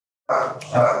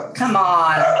Come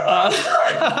on.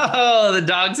 Oh, the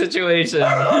dog situation.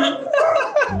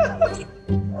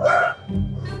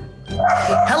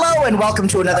 Hello and welcome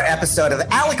to another episode of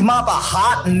Alec Mappa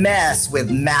Hot Mess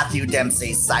with Matthew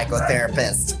Dempsey,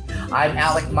 psychotherapist. I'm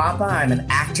Alec Mappa. I'm an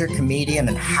actor, comedian,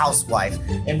 and housewife.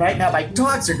 And right now my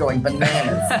dogs are going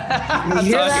bananas.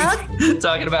 You hear that?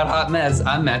 Talking about hot mess.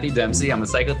 I'm Matthew Dempsey. I'm a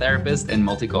psychotherapist and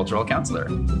multicultural counselor.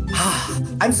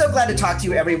 I'm so glad to talk to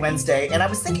you every Wednesday. And I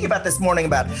was thinking about this morning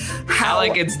about how...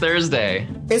 Alec, it's Thursday.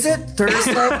 Is it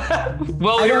Thursday?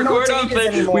 Well, we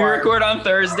record on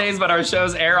Thursdays, but our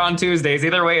shows air on Tuesdays.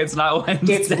 Either way, it's not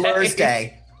Wednesday. It's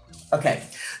Thursday. Okay.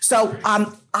 So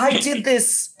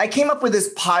I came up with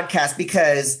this podcast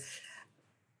because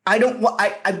I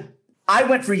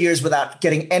went for years without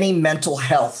getting any mental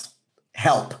health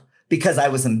help because I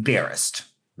was embarrassed.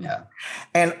 Yeah.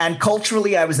 And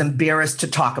culturally, I was embarrassed to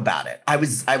talk about it. I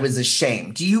was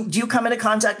ashamed. Do you come into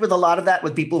contact with a lot of that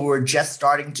with people who are just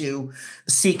starting to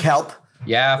seek help?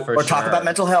 Yeah, for sure. Or talk about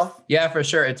mental health? Yeah, for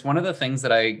sure. It's one of the things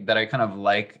that I kind of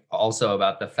like also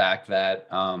about the fact that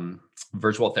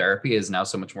virtual therapy is now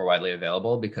so much more widely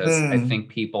available because I think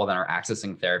people then are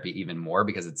accessing therapy even more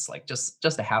because it's like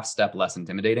just a half step less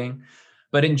intimidating.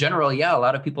 But in general, yeah, a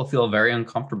lot of people feel very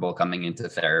uncomfortable coming into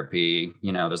therapy.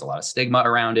 You know, there's a lot of stigma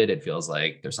around it. It feels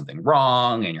like there's something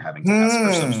wrong and you're having to ask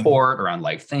for support around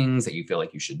life things that you feel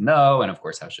like you should know. And of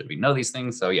course, how should we know these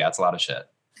things? So yeah, it's a lot of shit.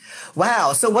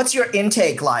 Wow. So what's your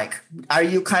intake like? Are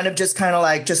you kind of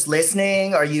like just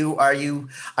listening? Are you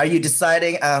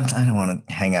deciding, I don't want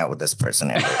to hang out with this person.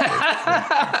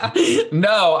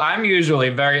 No, I'm usually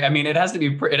it has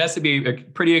to be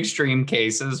pretty extreme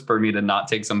cases for me to not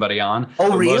take somebody on.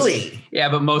 Oh, really?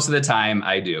 But most of the time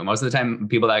I do. Most of the time,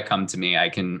 people that come to me, I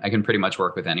can pretty much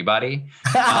work with anybody.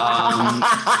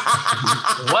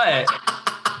 What?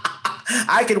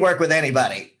 I could work with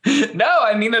anybody. No,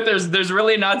 I mean that there's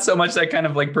really not so much that kind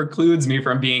of like precludes me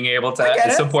from being able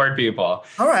to support people.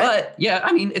 All right. But yeah,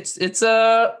 I mean,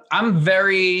 I'm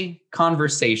very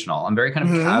conversational. I'm very kind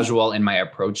of casual in my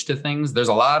approach to things. There's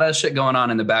a lot of shit going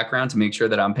on in the background to make sure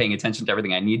that I'm paying attention to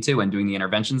everything I need to and doing the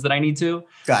interventions that I need to.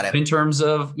 Got it. In terms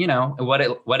of, you know,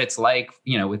 what it's like,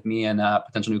 you know, with me and a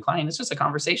potential new client, it's just a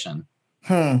conversation.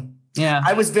 Yeah,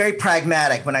 I was very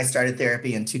pragmatic when I started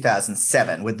therapy in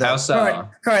 2007 with the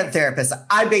current therapist.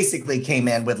 I basically came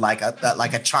in with like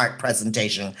a chart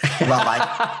presentation,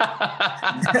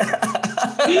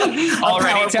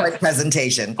 PowerPoint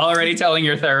presentation. Already telling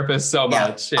your therapist so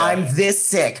much. Yeah. I'm this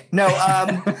sick. No,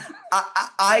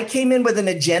 I came in with an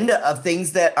agenda of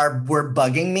things that were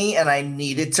bugging me and I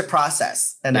needed to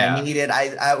process. And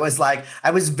I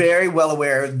was very well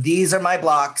aware these are my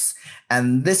blocks.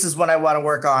 And this is what I want to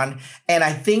work on. And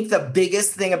I think the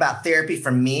biggest thing about therapy for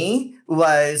me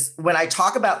was when I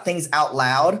talk about things out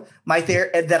loud,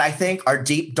 that I think are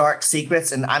deep, dark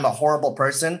secrets, and I'm a horrible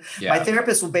person. Yeah. My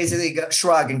therapist will basically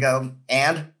shrug and go,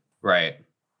 and? Right.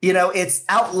 You know, it's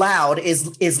out loud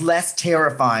is less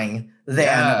terrifying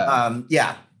than,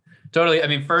 Totally. I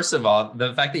mean, first of all,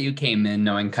 the fact that you came in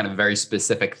knowing kind of very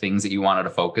specific things that you wanted to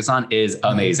focus on is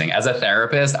amazing. As a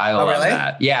therapist, I love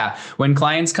that. Yeah. When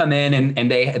clients come in and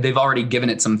they've already given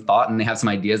it some thought and they have some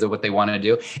ideas of what they want to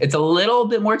do, it's a little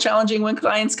bit more challenging when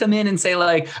clients come in and say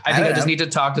like, I just need to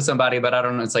talk to somebody, but I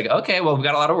don't know. It's like, okay, well, we've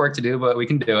got a lot of work to do, but we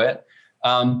can do it.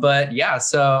 But yeah,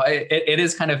 so it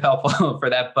is kind of helpful for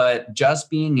that. But just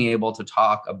being able to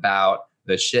talk about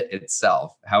the shit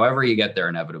itself, however you get there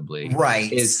inevitably,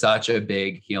 is such a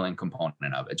big healing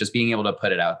component of it. Just being able to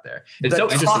put it out there. It's so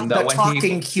interesting though. The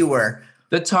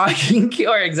talking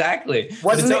cure, exactly.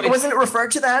 Wasn't it referred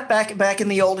to that back in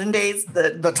the olden days?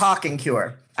 The talking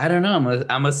cure. I don't know.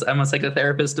 I'm a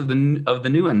psychotherapist of the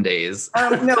newen days.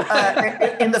 No,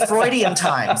 in the Freudian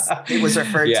times, it was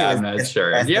referred to. I'm not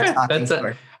sure.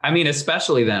 I mean,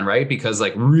 especially then, right? Because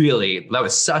like really, that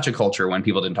was such a culture when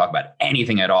people didn't talk about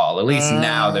anything at all. At least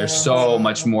now there's so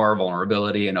much more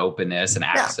vulnerability and openness and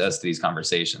access to these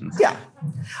conversations. Yeah.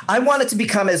 I want it to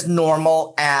become as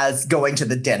normal as going to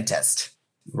the dentist.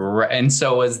 Right. And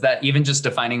so was that even just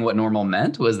defining what normal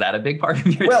meant? Was that a big part of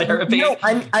your therapy? No,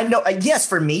 I know. Yes,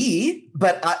 for me.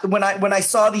 But when I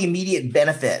saw the immediate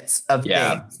benefits of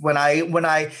things, my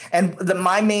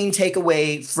main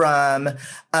takeaway from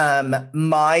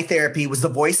my therapy was the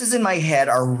voices in my head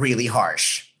are really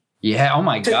harsh. Yeah. Oh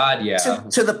my God. Yeah.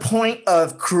 To the point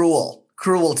of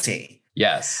cruelty.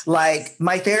 Yes. Like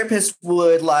my therapist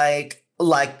would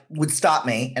would stop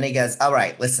me and he goes, all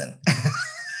right, listen.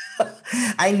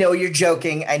 I know you're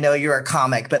joking. I know you're a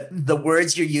comic, but the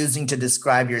words you're using to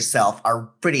describe yourself are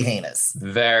pretty heinous.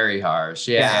 Very harsh.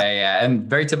 Yeah. And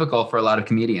very typical for a lot of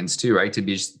comedians too, right? To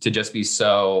just be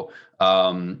so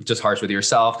just harsh with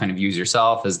yourself, kind of use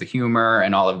yourself as the humor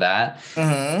and all of that.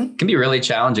 Can be really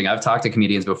challenging. I've talked to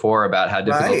comedians before about how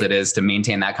difficult it is to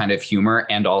maintain that kind of humor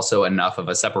and also enough of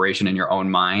a separation in your own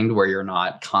mind where you're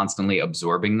not constantly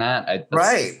absorbing that.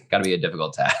 That's got to be a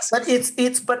difficult task. But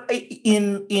but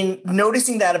in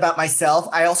noticing that about myself,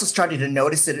 I also started to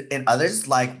notice it in others.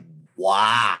 Like,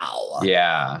 wow,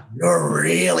 yeah, you're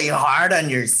really hard on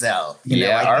yourself. You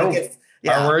know, I think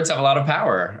our words have a lot of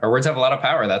power.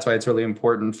 That's why it's really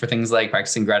important for things like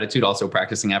practicing gratitude, also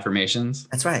practicing affirmations.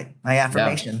 That's right. My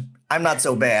affirmation. Yeah. I'm not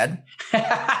so bad.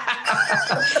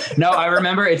 No, I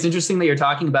remember. It's interesting that you're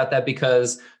talking about that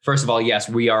because, first of all, yes,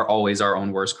 we are always our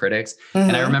own worst critics.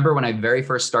 And I remember when I very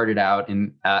first started out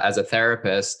as a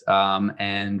therapist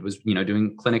and was,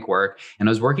 doing clinic work, and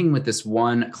I was working with this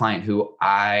one client who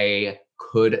I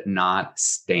could not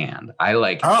stand. I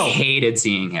hated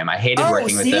seeing him. I hated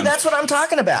working with him. That's what I'm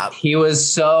talking about. It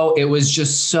was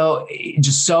just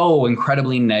so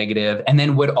incredibly negative. And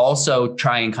then would also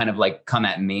try and kind of come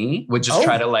at me, would just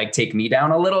try to take me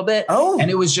down a little bit. And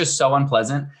it was just so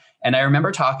unpleasant. And I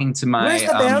remember talking to where's the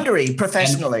boundary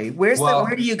professionally? Where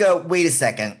do you go? Wait a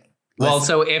second. Well,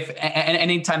 so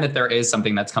anytime that there is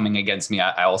something that's coming against me,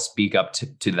 I'll speak up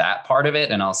to that part of it.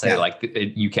 And I'll say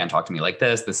you can't talk to me like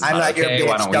this. This is not okay. Your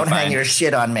bitch. Don't hang your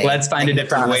shit on me. Let's find a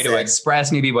different way to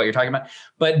express maybe what you're talking about.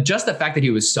 But just the fact that he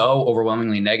was so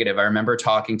overwhelmingly negative, I remember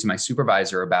talking to my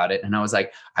supervisor about it. And I was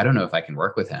like, I don't know if I can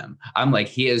work with him. I'm like,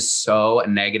 he is so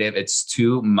negative. It's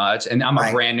too much. And I'm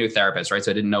a brand new therapist, right? So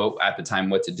I didn't know at the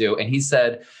time what to do. And he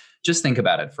said, just think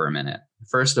about it for a minute.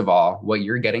 First of all, what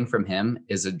you're getting from him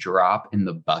is a drop in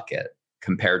the bucket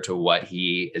compared to what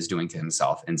he is doing to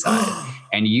himself inside.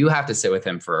 And you have to sit with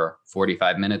him for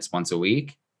 45 minutes once a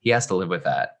week. He has to live with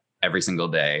that every single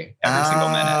day, every single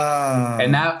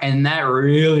minute. And that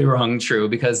really rung true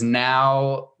because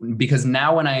now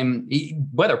when I'm,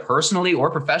 whether personally or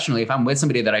professionally, if I'm with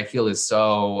somebody that I feel is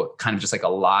so kind of just a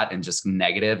lot and just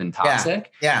negative and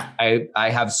toxic, I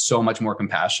have so much more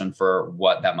compassion for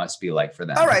what that must be like for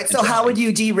them. All right. So how would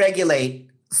you deregulate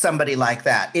somebody like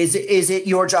that? Is it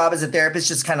your job as a therapist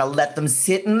just kind of let them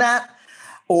sit in that?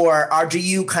 Or do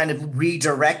you kind of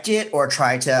redirect it or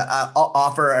try to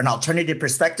offer an alternative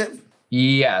perspective?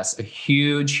 Yes, a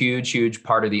huge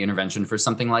part of the intervention for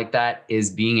something like that is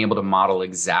being able to model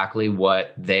exactly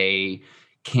what they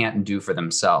can't do for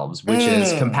themselves, which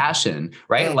is compassion,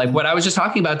 right? Like what I was just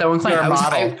talking about, that one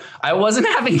client, I wasn't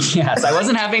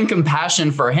having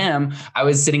compassion for him. I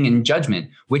was sitting in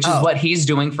judgment, which is what he's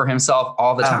doing for himself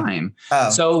all the time.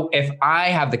 So if I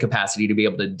have the capacity to be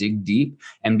able to dig deep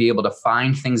and be able to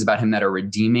find things about him that are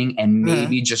redeeming and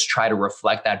maybe just try to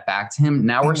reflect that back to him,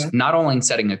 now we're not only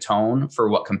setting a tone for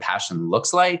what compassion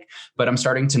looks like, but I'm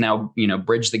starting to now,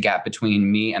 bridge the gap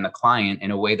between me and the client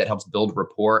in a way that helps build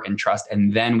rapport and trust.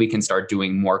 And then we can start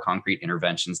doing more concrete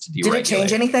interventions to deregulate. Did it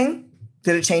change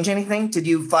anything? Did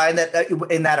you find that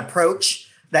in that approach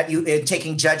that you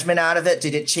taking judgment out of it,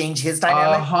 did it change his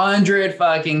dynamic?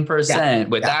 100%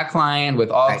 with that client, with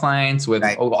all clients, with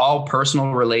all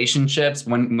personal relationships.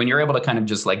 When you're able to kind of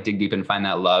just dig deep and find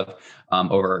that love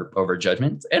over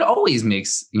judgment, it always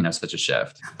makes, such a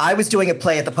shift. I was doing a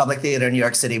play at the Public Theater in New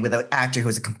York City with an actor who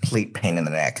was a complete pain in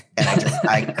the neck. And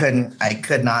I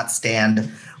could not stand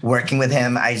working with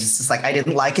him. I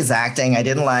didn't like his acting. I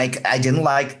just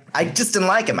didn't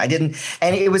like him.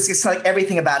 And it was just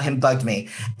everything about him bugged me.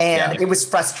 And it was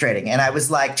frustrating. And I was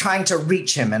trying to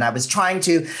reach him and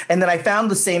and then I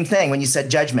found the same thing when you said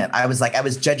judgment. I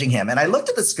was judging him and I looked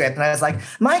at the script and I was like,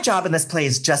 my job in this play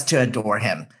is just to adore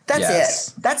him. That's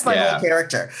it. That's my whole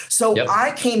character. So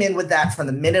I came in with that from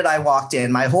the minute I walked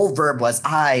in. My whole verb was,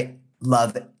 I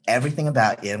love everything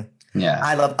about you. Yeah.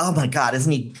 I love, oh my God,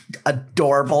 isn't he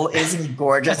adorable? Isn't he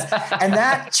gorgeous? And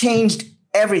that changed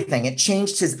everything. It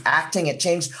changed his acting. It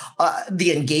changed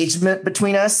the engagement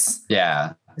between us.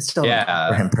 Yeah. I still don't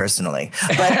for him personally,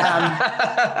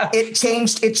 but it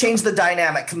changed the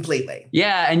dynamic completely.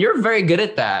 Yeah, and you're very good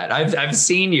at that. I've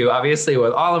seen you obviously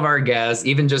with all of our guests,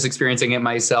 even just experiencing it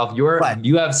myself.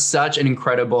 You have such an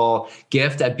incredible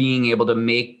gift at being able to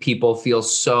make people feel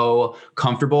so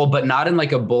comfortable, but not in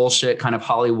a bullshit kind of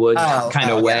Hollywood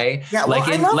kind of way. Yeah,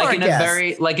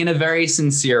 in a very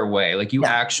sincere way. You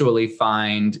actually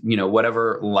find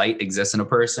whatever light exists in a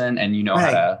person, and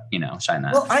how to shine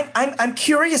that. Well, I'm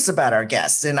curious curious about our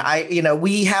guests, and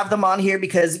we have them on here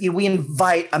because we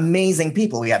invite amazing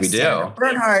people. We have Sarah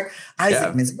Bernhardt,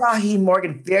 Isaac Mizrahi,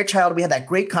 Morgan Fairchild. We had that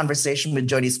great conversation with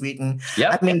Jodie Sweetin.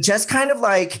 Yeah, I mean, just kind of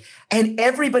like, and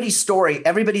everybody's story,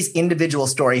 everybody's individual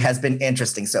story has been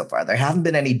interesting so far. There haven't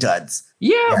been any duds.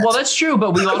 Yeah, well, that's true.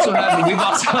 But we've also had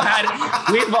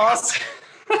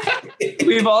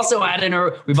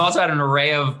an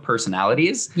array of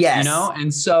personalities. Yes.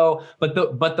 And so, but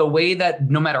the way that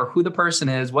no matter who the person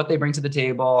is, what they bring to the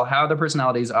table, how their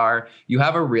personalities are, you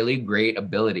have a really great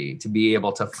ability to be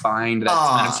able to find that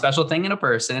kind of special thing in a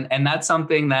person. And that's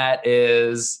something that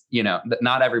is, that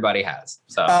not everybody has.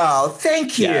 So. Oh,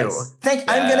 thank you. Yes.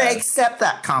 I'm going to accept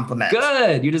that compliment.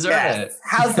 Good. You deserve it.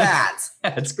 How's that?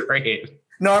 That's great.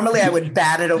 Normally, I would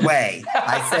bat it away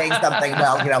by saying something.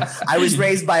 Well, I was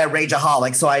raised by a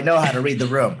rageaholic, so I know how to read the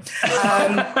room.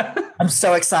 I'm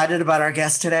so excited about our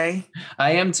guest today.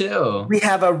 I am too. We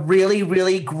have a really,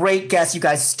 really great guest. You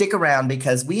guys stick around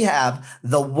because we have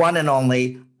the one and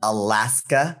only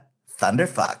Alaska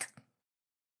Thunderfuck.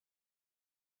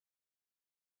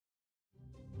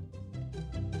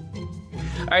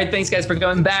 All right, thanks guys for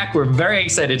coming back. We're very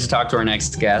excited to talk to our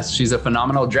next guest. She's a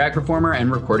phenomenal drag performer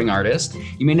and recording artist.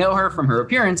 You may know her from her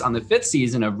appearance on the 5th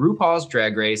season of RuPaul's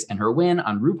Drag Race and her win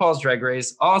on RuPaul's Drag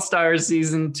Race All-Stars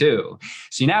Season 2.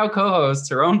 She now co-hosts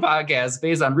her own podcast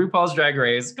based on RuPaul's Drag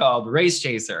Race called Race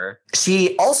Chaser.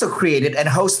 She also created and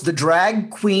hosts the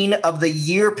Drag Queen of the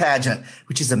Year pageant,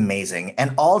 which is amazing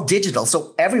and all digital,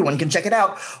 so everyone can check it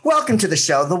out. Welcome to the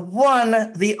show, the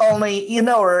one, the only, you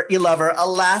know her, you love her,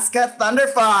 Alaska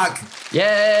Thunderfuck.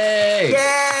 Yay!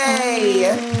 Yay!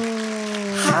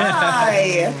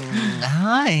 Hi!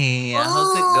 Hi,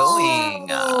 how's it going?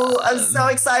 Oh, I'm so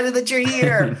excited that you're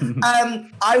here.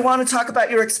 I want to talk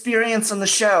about your experience on the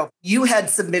show. You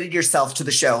had submitted yourself to the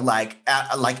show like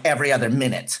every other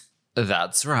minute.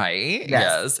 That's right.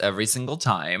 Yes, every single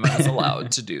time I was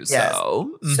allowed to do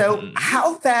so. Mm-hmm. So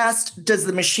how fast does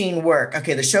the machine work?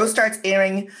 Okay, the show starts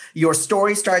airing, your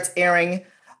story starts airing.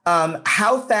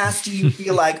 How fast do you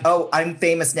feel like, oh, I'm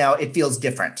famous now? It feels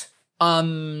different. I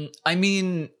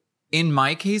mean, in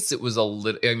my case, it was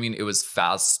it was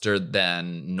faster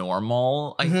than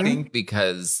normal, I think,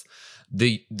 because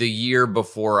the year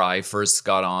before I first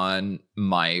got on,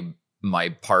 my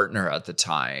partner at the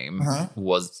time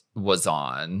was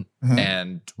on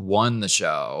and won the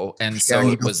show. And so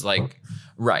it was like,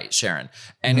 right, Sharon.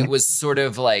 And it was sort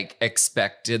of like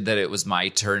expected that it was my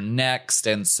turn next.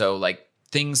 And so like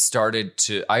things started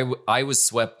to, I was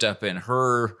swept up in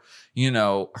her,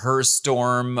 her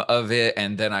storm of it.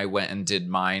 And then I went and did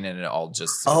mine and it all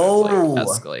just sort of like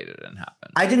escalated and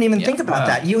happened. I didn't even think about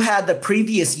that. You had the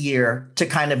previous year to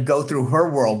kind of go through her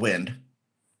whirlwind.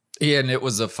 Yeah, and it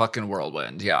was a fucking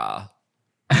whirlwind. Yeah.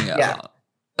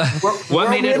 What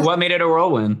made it a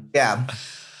whirlwind? Yeah.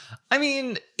 I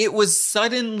mean, it was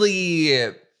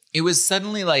suddenly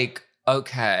like,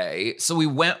 okay. So we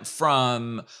went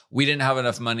from, we didn't have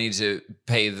enough money to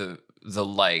pay the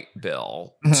light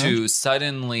bill to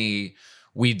suddenly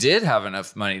we did have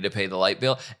enough money to pay the light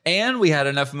bill and we had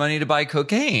enough money to buy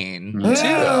cocaine too.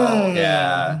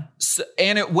 Yeah. So,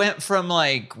 and it went from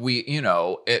like,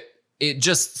 it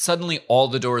just suddenly all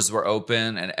the doors were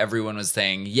open and everyone was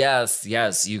saying, yes,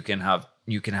 you can have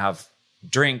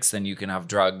drinks and you can have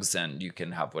drugs and you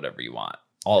can have whatever you want.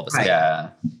 All of a sudden. Yeah.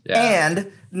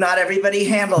 And not everybody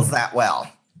handles that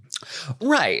well.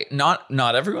 Right. Not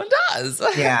everyone does.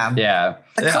 Yeah. Yeah.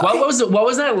 What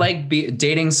was that like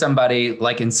dating somebody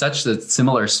like in such a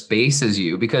similar space as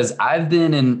you? Because I've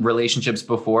been in relationships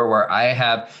before where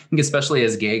I think especially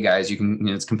as gay guys,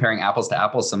 it's comparing apples to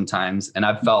apples sometimes. And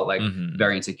I've felt like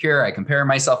very insecure. I compare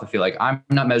myself. I feel like I'm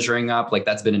not measuring up. Like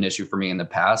that's been an issue for me in the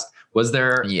past. Was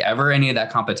there ever any of that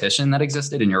competition that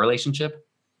existed in your relationship?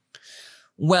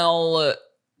 Well,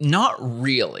 not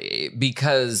really,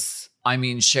 because I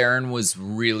mean, Sharon was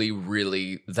really,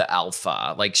 really the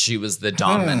alpha. Like she was the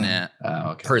dominant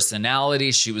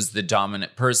personality. She was the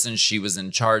dominant person. She was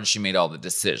in charge. She made all the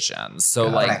decisions.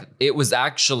 So it was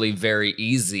actually very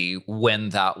easy when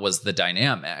that was the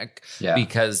dynamic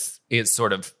because it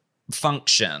sort of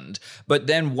functioned. But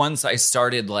then once I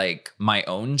started like my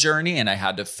own journey and I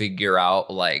had to figure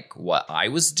out like what I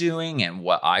was doing and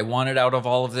what I wanted out of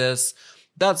all of this,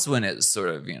 that's when it sort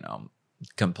of,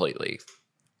 completely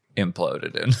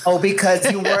imploded in.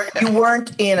 Because you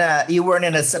weren't in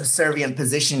a subservient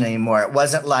position anymore. It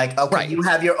wasn't like, okay, you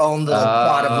have your own little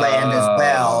plot of land as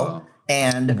well.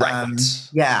 And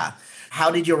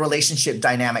how did your relationship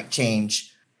dynamic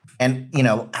change? And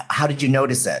how did you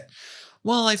notice it?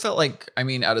 Well, I felt like,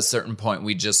 at a certain point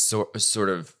we just sort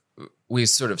of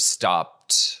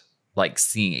stopped like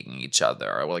seeing each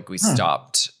other. Like we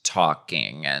stopped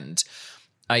talking. And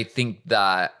I think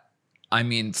that, I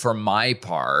mean, for my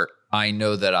part, I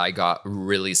know that I got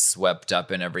really swept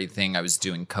up in everything. I was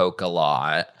doing coke a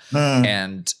lot,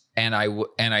 and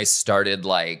I started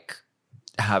like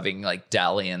having like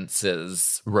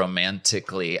dalliances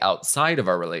romantically outside of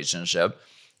our relationship,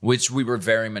 which we were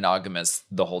very monogamous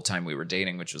the whole time we were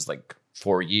dating, which was like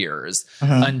 4 years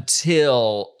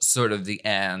until sort of the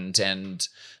end, and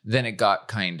then it got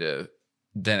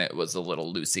then it was a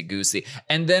little loosey goosey,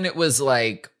 and then it was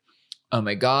like, oh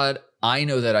my God, I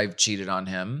know that I've cheated on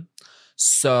him.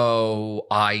 So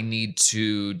I need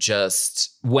to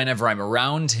just, whenever I'm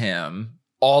around him,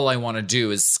 all I want to do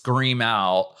is scream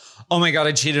out, oh my God,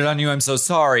 I cheated on you. I'm so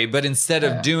sorry. But instead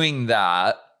of doing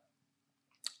that,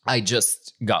 I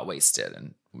just got wasted,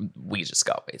 and we just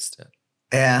got wasted.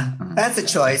 Yeah, that's a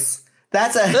choice.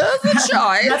 That's a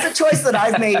choice. That's a choice that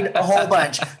I've made a whole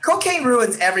bunch. Cocaine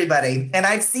ruins everybody. And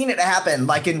I've seen it happen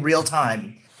like in real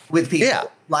time with people. Yeah.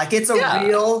 Like it's a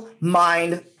real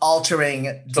mind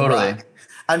altering drug.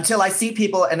 Until I see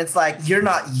people and it's like, you're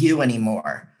not you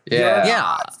anymore.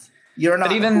 Yeah. You're not.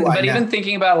 But even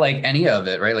thinking about like any of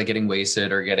it, right? Like getting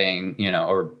wasted or getting,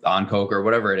 or on coke or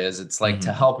whatever it is, it's like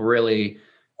to help really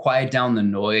quiet down the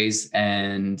noise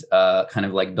and kind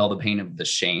of like dull the pain of the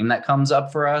shame that comes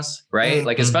up for us, right?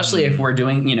 Like, especially if we're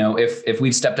doing, if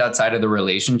we've stepped outside of the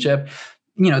relationship,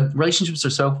 relationships are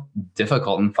so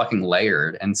difficult and fucking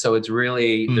layered. And so it's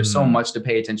really, there's so much to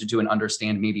pay attention to and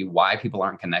understand maybe why people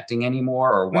aren't connecting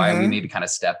anymore or why we maybe kind of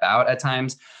step out at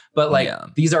times. But like,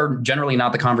 these are generally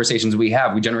not the conversations we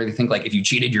have. We generally think like, if you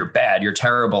cheated, you're bad, you're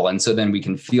terrible. And so then we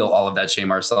can feel all of that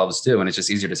shame ourselves too. And it's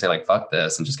just easier to say like, fuck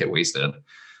this and just get wasted.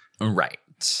 Right.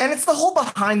 And it's the whole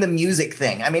behind the music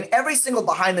thing. I mean, every single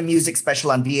behind the music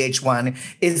special on VH1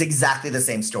 is exactly the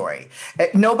same story.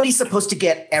 Nobody's supposed to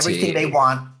get everything they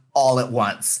want all at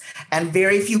once. And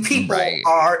very few people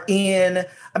are in.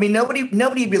 I mean,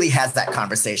 nobody really has that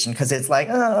conversation because it's like,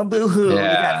 oh, boo-hoo, you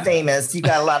got famous, you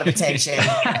got a lot of attention,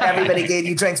 everybody gave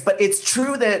you drinks. But it's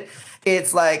true that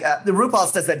it's like the RuPaul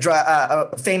says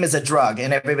that fame is a drug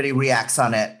and everybody reacts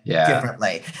on it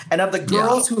differently. And of the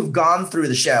girls who've gone through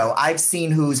the show, I've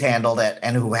seen who's handled it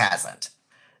and who hasn't,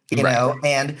 you know?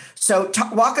 And so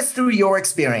walk us through your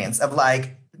experience of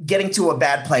like getting to a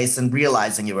bad place and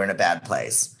realizing you were in a bad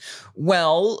place.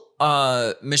 Well,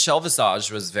 Michelle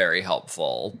Visage was very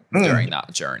helpful during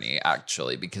that journey,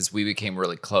 actually, because we became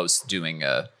really close doing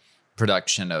a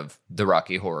production of the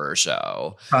Rocky Horror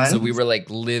Show. Fun. So we were like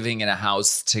living in a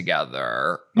house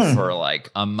together for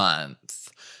like a month.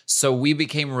 So we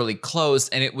became really close,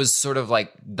 and it was sort of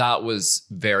like, that was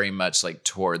very much like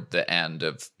toward the end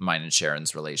of mine and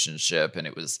Sharon's relationship. And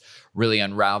it was really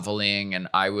unraveling, and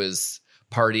I was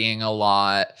partying a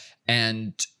lot.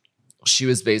 And she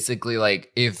was basically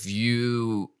like, if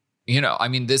I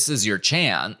mean, this is your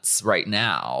chance right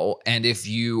now. And if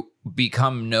you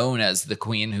become known as the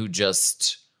queen who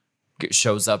just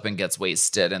shows up and gets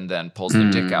wasted and then pulls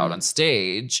the dick out on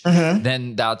stage,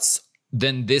 then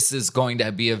this is going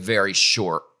to be a very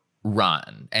short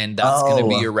run. And that's going to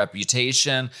be your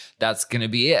reputation. That's going to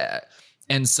be it.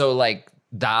 And so like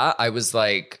that, I was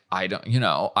like, I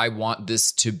want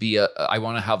this to be I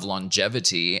want to have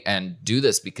longevity and do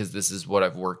this because this is what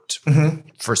I've worked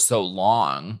for so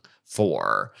long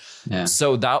for. Yeah.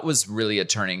 So that was really a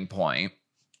turning point.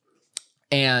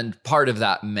 And part of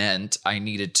that meant I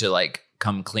needed to like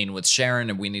come clean with Sharon,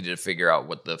 and we needed to figure out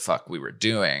what the fuck we were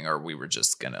doing, or we were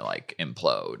just going to like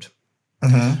implode.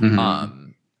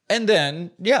 And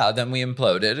then we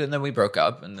imploded, and then we broke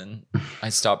up, and then I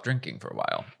stopped drinking for a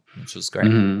while, which was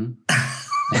great.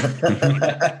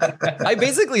 I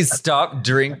basically stopped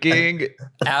drinking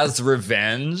as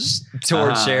revenge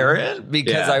toward Sharon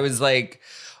because I was like,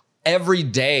 every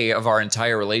day of our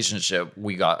entire relationship,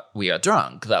 we got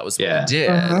drunk. That was what we did.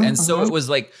 And so it was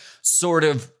like sort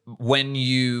of when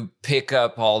you pick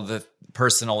up all the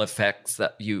personal effects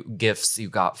gifts you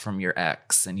got from your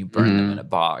ex and you burn them in a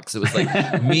box. It was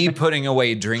like me putting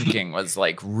away drinking was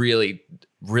like really,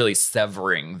 really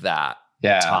severing that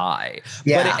tie.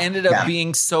 But it ended up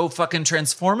being so fucking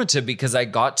transformative because I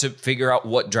got to figure out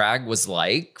what drag was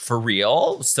like for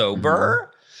real,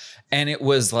 sober. And it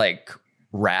was like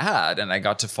rad, and I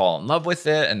got to fall in love with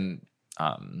it. And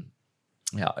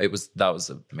that was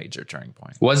a major turning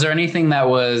point. Was there anything that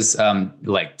was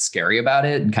like scary about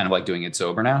it and kind of like doing it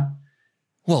sober now?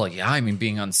 Well, yeah, I mean,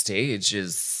 being on stage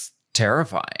is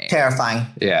terrifying.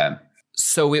 Yeah.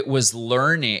 So it was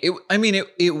learning.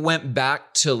 It went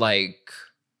back to like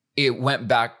it went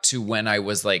back to when I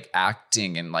was like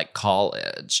acting in like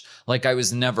college. Like I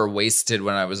was never wasted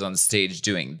when I was on stage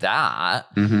doing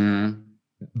that. Mm-hmm.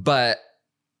 But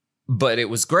it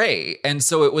was great. And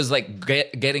so it was like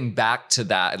getting back to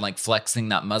that and like flexing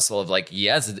that muscle of like,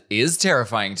 yes, it is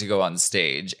terrifying to go on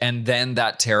stage. And then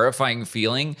that terrifying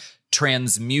feeling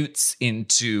transmutes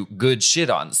into good shit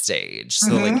on stage.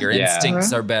 So like your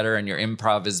instincts are better and your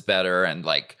improv is better and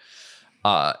like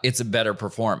it's a better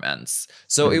performance.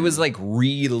 So it was like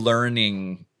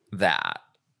relearning that.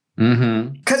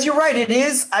 Because you're right, it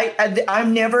is.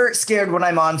 I'm never scared when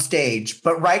I'm on stage,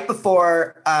 but right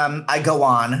before I go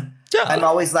on, I'm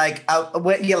always like,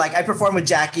 I perform with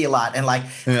Jackie a lot, and like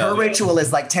her ritual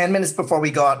is like 10 minutes before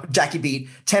we go on. Jackie Beat,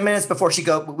 10 minutes before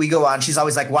we go on. She's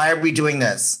always like, "Why are we doing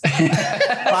this?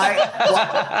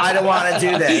 I don't want to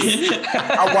do this.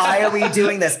 Why are we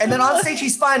doing this?" And then on stage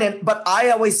she's fine, but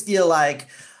I always feel like.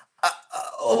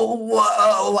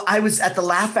 I was at the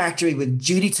Laugh Factory with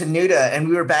Judy Tenuta, and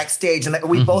we were backstage, and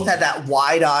we both had that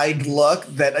wide-eyed look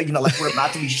that like we're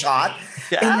about to be shot.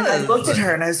 Yes. And then I looked at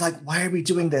her and I was like, "Why are we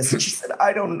doing this?" And she said,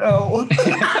 "I don't know."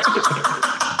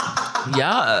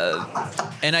 Yeah.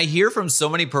 And I hear from so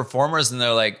many performers and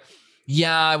they're like,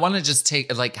 "Yeah, I want to just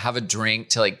have a drink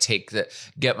to like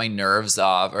get my nerves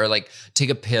off or like take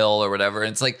a pill or whatever."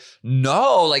 And it's like,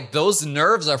 no, like those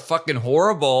nerves are fucking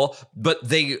horrible, but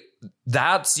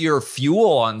that's your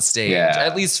fuel on stage,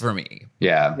 at least for me.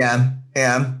 Yeah.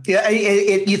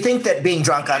 You think that being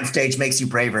drunk on stage makes you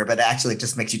braver, but actually it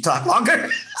just makes you talk longer.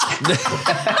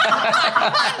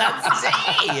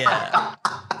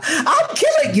 I'm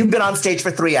kidding. You've been on stage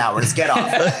for 3 hours. Get off.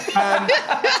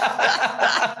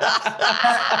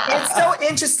 It's so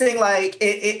interesting. Like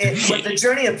with the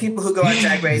journey of people who go on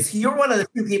Drag Race, you're one of the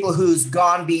few people who's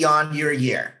gone beyond your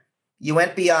year. You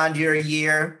went beyond your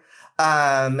year.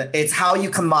 It's how you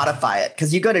can modify it,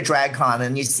 because you go to DragCon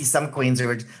and you see some queens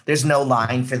who there's no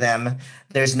line for them.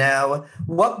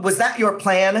 What was that your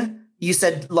plan? You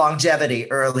said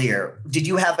longevity earlier. Did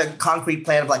you have a concrete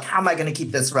plan of like, how am I going to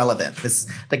keep this relevant?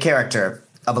 The character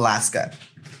of Alaska.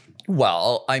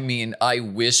 Well, I mean, I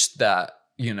wish that,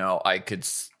 I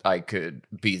could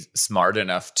be smart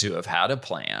enough to have had a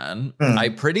plan. I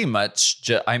pretty much,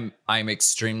 I'm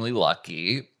extremely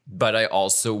lucky, but I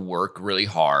also work really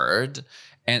hard.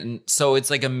 And so it's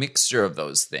like a mixture of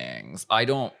those things. I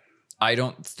don't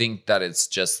think that it's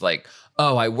just like,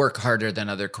 oh, I work harder than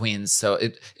other queens. So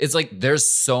it's like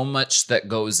there's so much that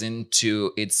goes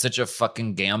into it's such a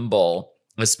fucking gamble,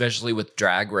 especially with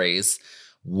Drag Race,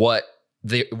 what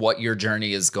your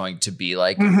journey is going to be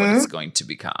like and what it's going to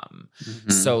become.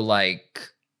 So like,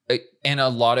 and a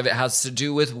lot of it has to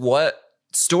do with what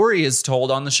story is told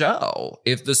on the show.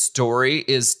 If the story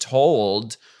is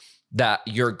told that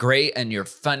you're great and you're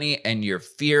funny and you're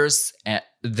fierce,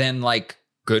 then like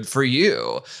good for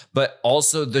you. But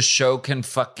also the show can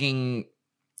fucking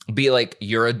be like,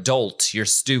 you're adult, you're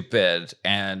stupid,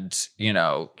 and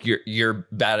you're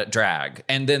bad at drag.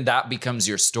 And then that becomes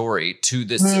your story to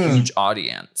this huge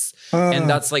audience. And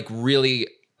that's like really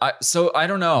so I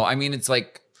don't know. I mean, it's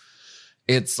like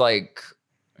it's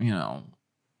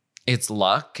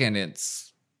luck and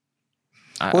it's.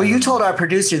 You told our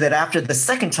producer that after the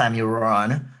second time you were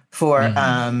on for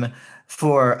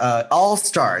All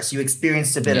Stars, you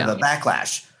experienced a bit of a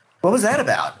backlash. What was that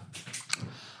about?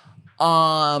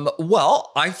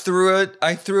 Well, I threw a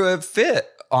fit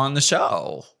on the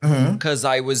show because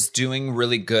I was doing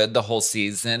really good the whole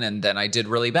season, and then I did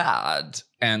really bad,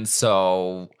 and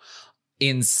so.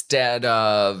 Instead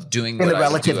of doing the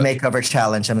relative makeover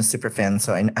challenge, I'm a super fan,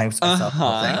 so I was myself the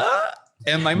whole thing.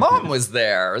 And my mom was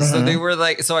there. So they were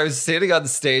like, so I was standing on the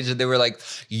stage and they were like,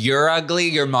 "You're ugly,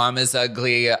 your mom is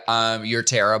ugly, you're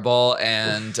terrible."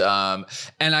 And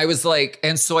I was like,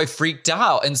 and so I freaked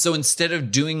out. And so instead of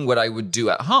doing what I would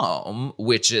do at home,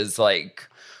 which is like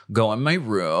go in my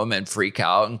room and freak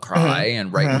out and cry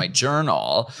and write my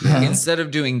journal. Instead of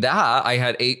doing that, I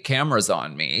had 8 cameras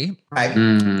on me.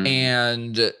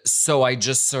 And so I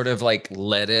just sort of like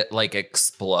let it like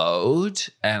explode.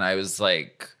 And I was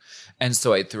like, and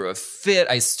so I threw a fit.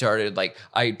 I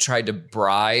tried to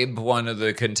bribe one of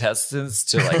the contestants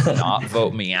to like not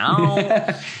vote me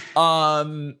out.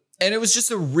 And it was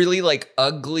just a really like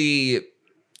ugly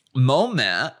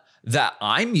moment that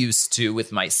I'm used to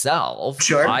with myself.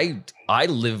 Sure. I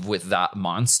live with that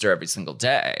monster every single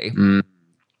day.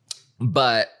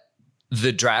 But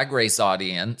the Drag Race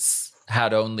audience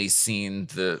had only seen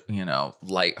the,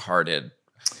 lighthearted,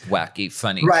 wacky,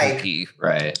 funny, kooky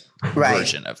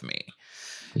version of me.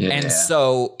 Yeah. And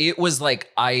so it was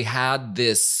like I had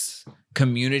this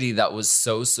community that was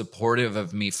so supportive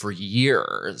of me for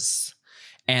years.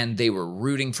 and they were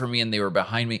rooting for me and they were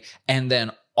behind me. And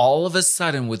then all of a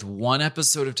sudden, with one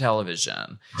episode of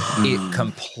television, it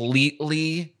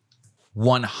completely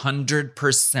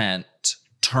 100%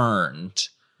 turned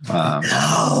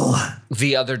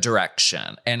the other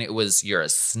direction. And it was, you're a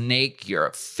snake, you're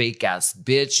a fake ass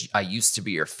bitch. I used to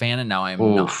be your fan and now I'm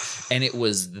not. And it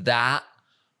was that,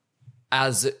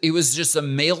 it was just a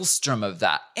maelstrom of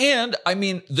that. And I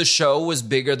mean, the show was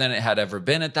bigger than it had ever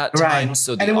been at that time. Right.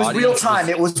 So and it was real time.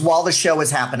 It was while the show was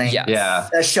happening. Yes. Yeah.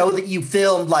 A show that you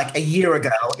filmed like a year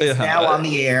ago is now on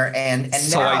the air. And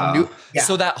so now, I knew,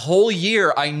 so that whole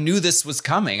year I knew this was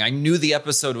coming. I knew the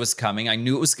episode was coming. I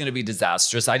knew it was going to be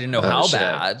disastrous. I didn't know how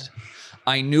bad.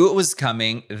 I knew it was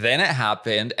coming. Then it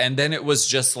happened. And then it was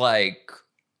just like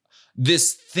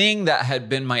this thing that had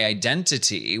been my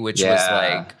identity, which was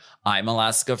like, I'm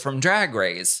Alaska from Drag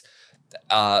Race.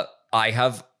 I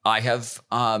have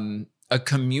a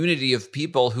community of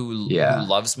people who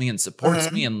loves me and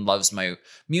supports me and loves my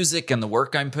music and the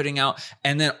work I'm putting out.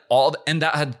 And then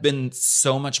that had been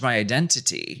so much my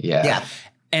identity. Yeah.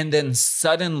 And then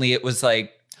suddenly it was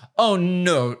like, oh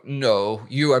no,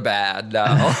 you are bad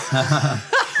now.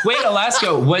 Wait,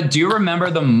 Alaska, do you remember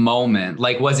the moment?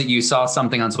 Like, was it you saw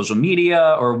something on social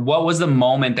media, or what was the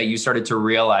moment that you started to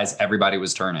realize everybody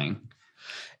was turning?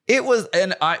 It was,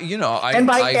 and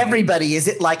everybody, is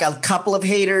it like a couple of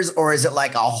haters or is it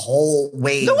like a whole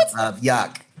wave of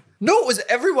yuck? No, it was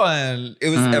everyone. It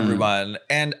was everyone.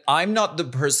 And I'm not the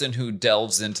person who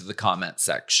delves into the comment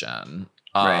section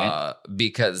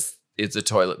because it's a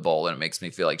toilet bowl and it makes me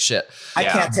feel like shit. I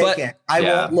can't take it. I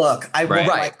won't look. I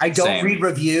won't I don't read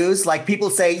reviews. Like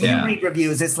people say, you read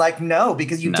reviews. It's like, no,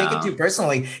 because you take it too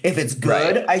personally. If it's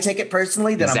good, I take it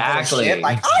personally, then I'm full of shit.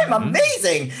 Like, I'm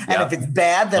amazing. And if it's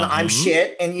bad, then I'm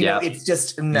shit. And you know, it's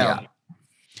just no. Yeah.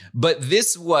 But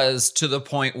this was to the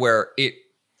point where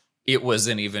it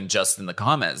wasn't even just in the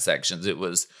comment sections. It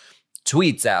was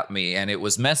tweets at me, and it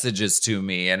was messages to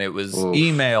me, and it was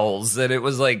emails, and it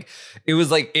was like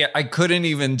I couldn't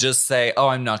even just say, oh,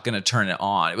 I'm not going to turn it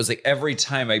on. It was like every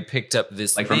time I picked up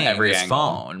this like thing, from every this angle.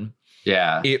 phone,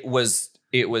 it was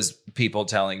people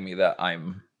telling me that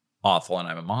I'm awful and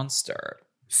I'm a monster.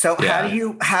 So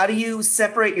how do you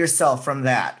separate yourself from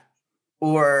that,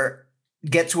 or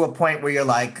get to a point where you're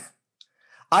like,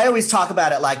 I always talk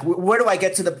about it like, where do I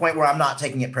get to the point where I'm not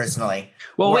taking it personally?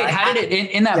 Well, wait, how did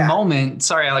it in that moment?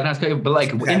 Sorry, I like not to cut you, but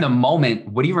like in the moment,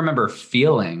 what do you remember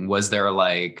feeling? Was there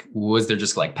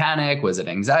just like panic? Was it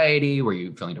anxiety? Were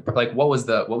you feeling depressed? Like what was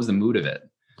the mood of it?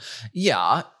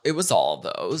 Yeah, it was all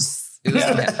of those. It was,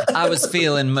 I was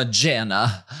feeling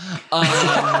Magenta.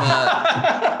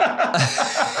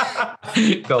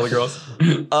 Call the girls.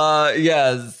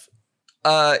 Yes.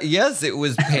 Yes, it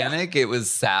was panic. It was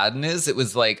sadness. It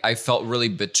was like I felt really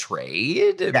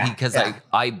betrayed because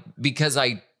I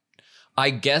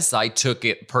guess I took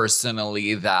it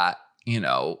personally that,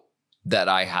 that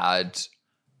I had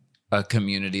a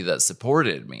community that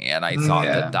supported me, and I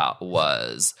thought that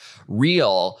was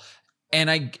real.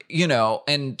 And I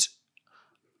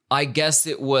guess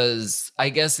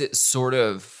it sort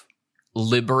of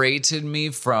liberated me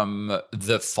from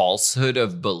the falsehood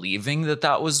of believing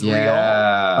that was real.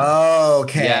 Oh,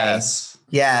 okay.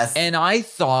 Yes. And I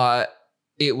thought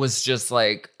it was just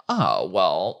like, oh,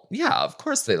 well, yeah, of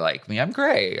course they like me. I'm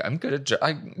great. I'm good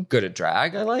at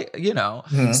drag. I like,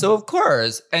 so of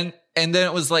course. And then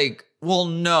it was like, well,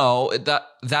 no,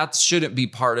 that shouldn't be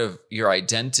part of your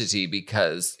identity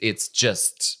because it's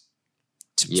just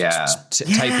typing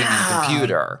in a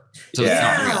computer. So it's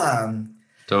not real.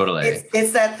 Totally.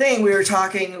 It's that thing. We were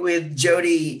talking with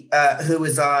Jody, who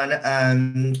was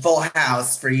on Full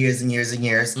House for years and years and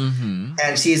years. Mm-hmm.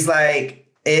 And she's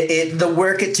like, the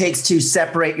work it takes to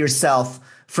separate yourself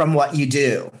from what you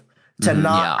do, to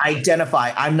not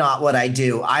identify, I'm not what I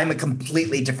do. I'm a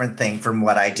completely different thing from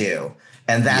what I do.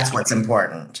 And that's what's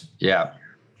important. Yeah.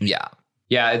 Yeah.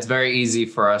 Yeah, it's very easy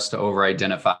for us to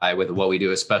over-identify with what we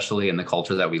do, especially in the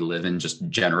culture that we live in just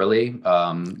generally,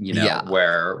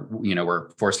 where, we're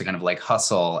forced to kind of like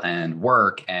hustle and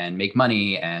work and make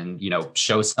money and,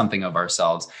 show something of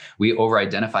ourselves. We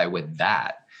over-identify with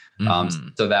that.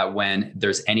 So that when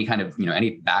there's any kind of,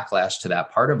 any backlash to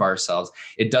that part of ourselves,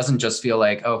 it doesn't just feel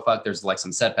like, oh, fuck, there's like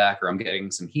some setback or I'm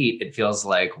getting some heat. It feels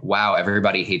like, wow,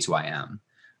 everybody hates who I am.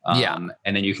 And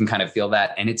then you can kind of feel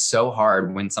that. And it's so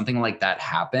hard when something like that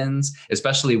happens,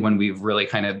 especially when we've really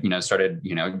kind of, started,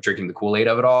 drinking the Kool-Aid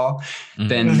of it all,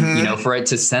 then, for it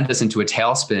to send us into a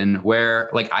tailspin where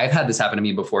like I've had this happen to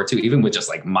me before too, even with just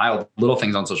like mild little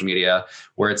things on social media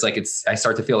where it's like, I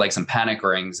start to feel like some panic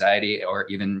or anxiety or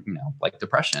even, like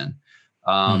depression.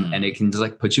 And it can just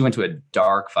like put you into a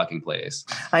dark fucking place.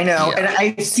 I know. And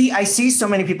I see so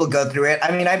many people go through it.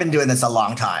 I mean, I've been doing this a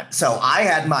long time. So I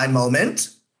had my moment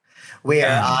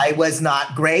where I was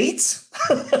not great.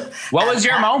 What was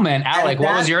your moment, Alec?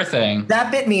 What was your thing?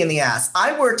 That bit me in the ass.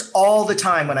 I worked all the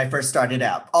time when I first started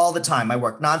out. All the time. I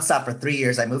worked nonstop for 3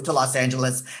 years. I moved to Los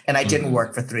Angeles and I didn't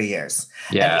work for 3 years.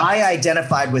 Yeah. And I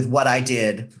identified with what I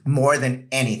did more than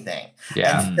anything.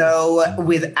 Yeah. And so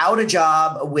without a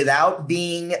job, without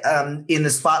being in the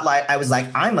spotlight, I was like,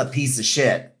 I'm a piece of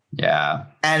shit. Yeah.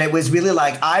 And it was really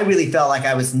like, I really felt like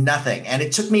I was nothing. And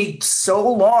it took me so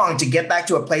long to get back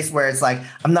to a place where it's like,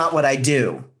 I'm not what I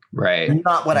do. Right. I'm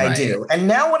not what I do. And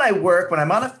now when I work, when I'm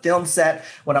on a film set,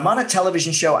 when I'm on a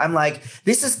television show, I'm like,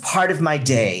 this is part of my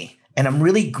day. And I'm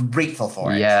really grateful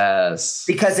for it. Yes.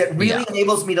 Because it really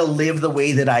enables me to live the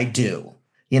way that I do.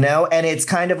 You know, and it's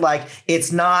kind of like,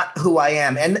 it's not who I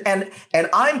am. And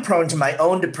I'm prone to my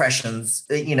own depressions.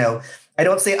 You know, I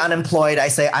don't say unemployed. I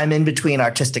say I'm in between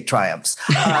artistic triumphs.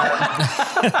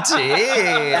 That's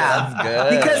good.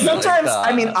 Because sometimes,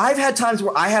 I mean, I've had times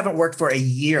where I haven't worked for a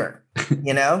year,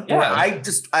 you know, where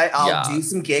I'll do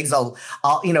some gigs. I'll,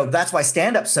 you know, that's why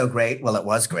stand-up's so great. Well, it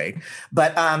was great.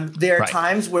 But there are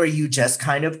times where you just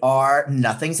kind of are,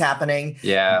 nothing's happening.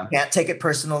 Yeah. You can't take it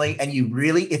personally. And you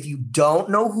really, if you don't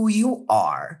know who you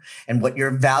are and what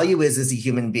your value is as a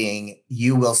human being,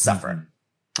 you will suffer.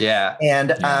 Yeah. And,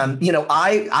 you know,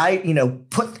 I you know,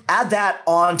 add that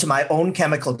on to my own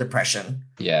chemical depression.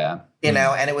 Yeah. You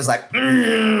know, and it was like,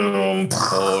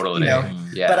 totally. You know?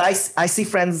 Yeah. But I see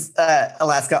friends,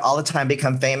 Alaska, all the time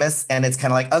become famous. And it's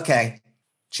kind of like, okay,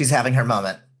 she's having her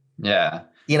moment. Yeah.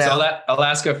 You know, so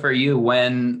Alaska, for you,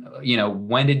 when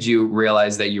did you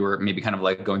realize that you were maybe kind of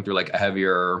like going through like a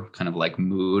heavier kind of like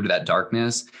mood, that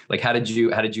darkness? Like, how did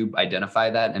you identify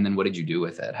that? And then what did you do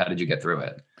with it? How did you get through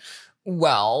it?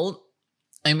 Well,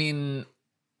 I mean,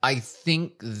 I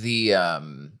think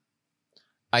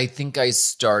I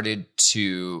started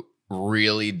to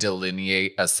really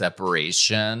delineate a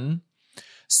separation.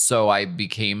 So I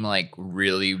became like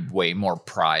really way more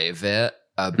private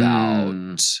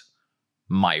about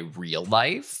my real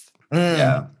life.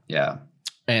 Yeah. Yeah.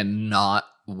 And not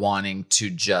wanting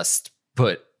to just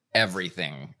put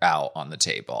everything out on the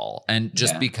table and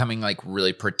just becoming like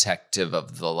really protective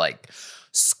of the like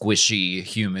squishy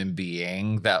human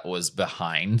being that was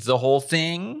behind the whole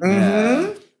thing.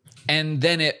 Mm-hmm. And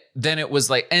then it was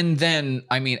like, and then,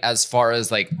 I mean, as far as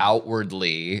like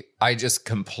outwardly, I just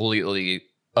completely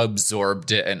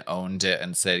absorbed it and owned it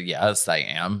and said, yes, I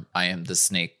am the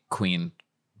Snake Queen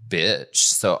bitch.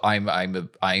 So I'm a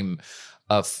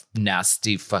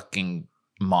nasty fucking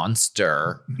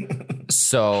monster.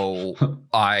 So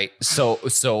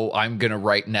I'm gonna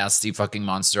write nasty fucking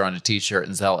monster on a t-shirt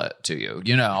and sell it to you,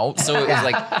 you know? So it was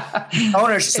like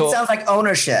ownership. It sounds like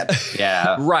ownership.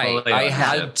 Yeah. Right. Totally I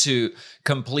had to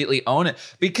completely own it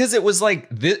because it was like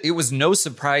it was no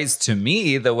surprise to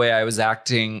me the way I was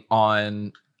acting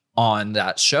on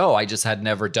that show. I just had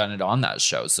never done it on that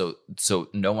show. So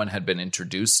no one had been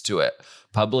introduced to it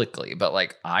publicly, but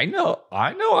like I know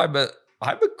I'm a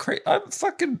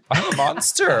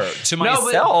monster to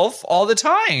myself all the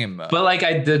time. But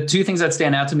like the two things that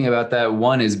stand out to me about that,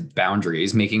 one is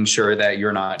boundaries, making sure that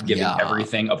you're not giving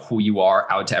everything of who you are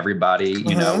out to everybody,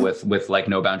 you know, with like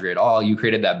no boundary at all. You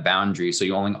created that boundary. So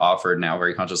you only offered now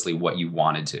very consciously what you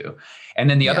wanted to. And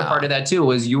then the other part of that too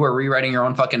was you were rewriting your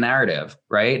own fucking narrative,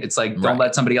 right? It's like, don't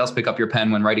let somebody else pick up your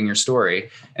pen when writing your story.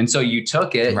 And so you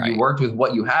took it, you worked with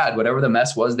what you had, whatever the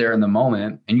mess was there in the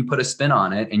moment, and you put a spin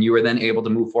on it, and you were then able to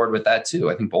move forward with that too.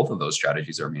 I think both of those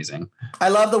strategies are amazing. I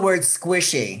love the word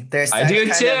squishy. I do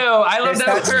too. I love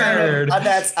that word.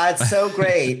 That's so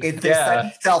great. There's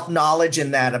such self-knowledge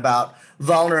in that about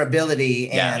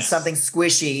vulnerability, and something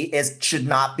squishy should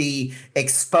not be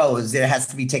exposed. It has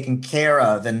to be taken care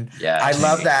of. And I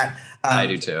love that. I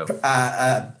do too.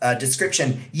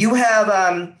 Description. You have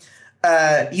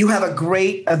a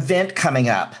great event coming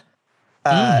up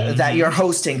that you're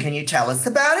hosting. Can you tell us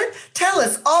about it? Tell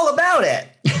us all about it.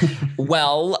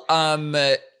 Well,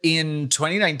 in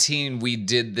 2019, we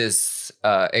did this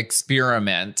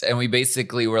experiment, and we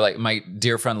basically were like, my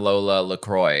dear friend Lola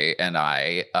LaCroix and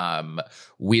I,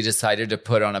 we decided to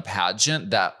put on a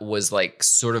pageant that was like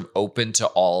sort of open to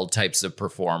all types of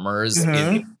performers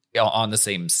on the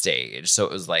same stage. So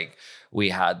it was like, we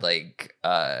had like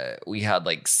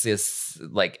cis,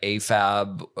 like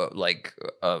AFAB,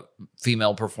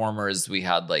 female performers. We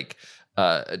had like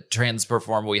a trans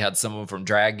performer. We had someone from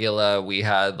Dragula. We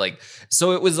had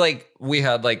so it was like, we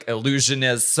had like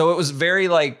illusionists. So it was very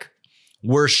like,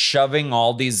 we're shoving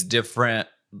all these different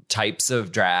types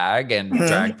of drag and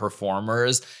drag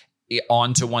performers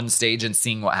onto one stage and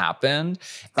seeing what happened.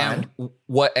 And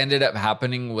what ended up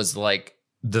happening was like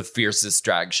the fiercest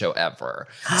drag show ever.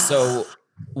 So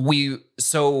we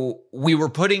were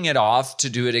putting it off to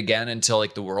do it again until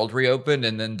like the world reopened,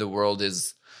 and then the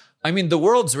world's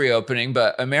reopening,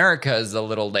 but America is a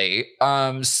little late.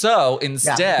 So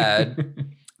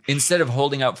instead of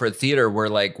holding out for a theater, we're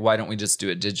like, why don't we just do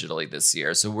it digitally this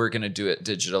year? So we're going to do it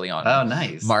digitally on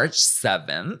March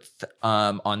 7th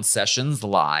on Sessions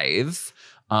Live,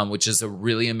 which is a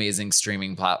really amazing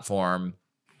streaming platform.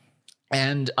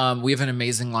 And we have an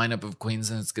amazing lineup of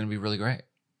queens, and it's going to be really great.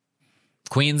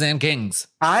 Queens and kings.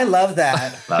 I love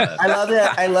that. I love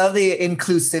that. I love the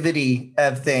inclusivity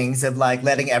of things, of like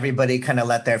letting everybody kind of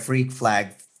let their freak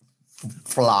flag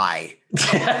fly.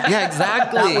 Yeah,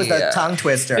 exactly. That was a tongue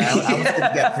twister. I almost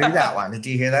didn't get through that one. Did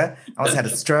you hear that? I almost had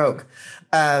a stroke.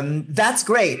 That's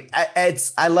great.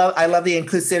 I love the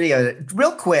inclusivity of it.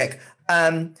 Real quick,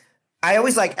 I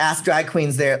always like ask drag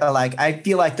queens there. Like, I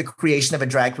feel like the creation of a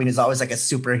drag queen is always like a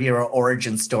superhero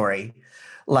origin story.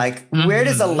 Like, where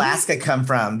does Alaska come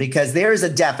from? Because there is a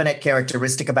definite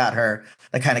characteristic about her,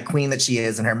 the kind of queen that she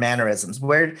is, and her mannerisms.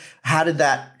 How did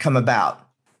that come about?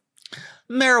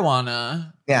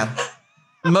 Marijuana. Yeah.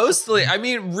 Mostly. I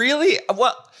mean, really,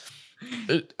 well,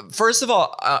 first of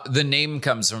all, the name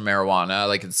comes from marijuana.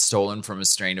 Like, it's stolen from a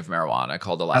strain of marijuana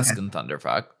called Alaskan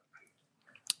Thunderfuck.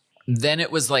 Then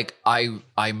it was like,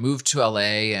 I moved to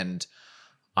LA, and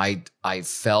I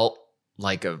felt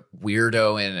like a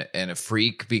weirdo and a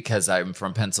freak because I'm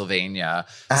from Pennsylvania.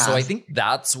 So I think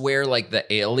that's where like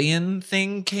the alien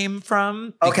thing came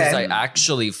from, because I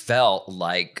actually felt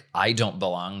like I don't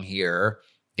belong here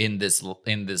in this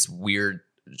weird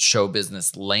show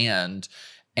business land.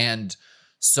 And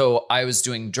so I was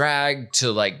doing drag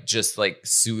to like just like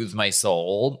soothe my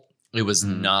soul. It was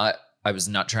I was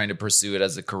not trying to pursue it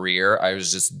as a career. I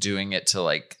was just doing it to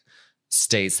like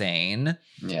stay sane.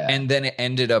 Yeah. And then it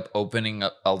ended up opening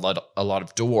a lot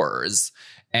of doors.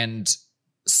 And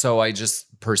so I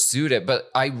just pursued it. But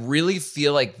I really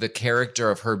feel like the character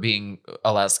of her being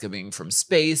Alaska, being from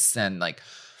space, and like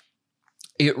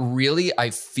it really, I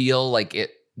feel like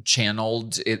it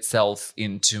channeled itself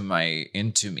into me.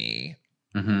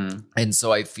 Mm-hmm. And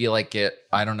so I feel like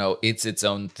I don't know, it's its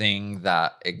own thing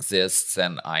that exists,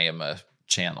 and I am a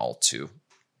channel to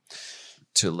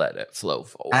let it flow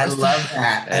forward. I love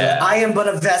that. Yeah. I am but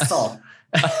a vessel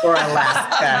for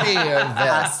Alaska. A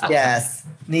vessel. Yes.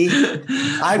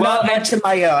 I'm not meant to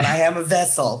my own. I am a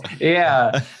vessel.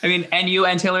 Yeah. I mean, and you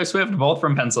and Taylor Swift, both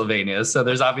from Pennsylvania. So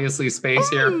there's obviously space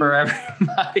here for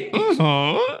everybody.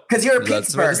 Because you're a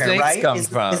Pittsburgher, right?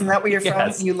 Isn't that where you're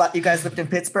from? You guys lived in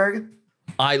Pittsburgh?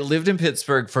 I lived in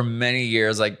Pittsburgh for many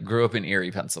years. I grew up in Erie,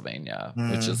 Pennsylvania,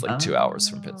 which is like 2 hours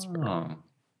from Pittsburgh.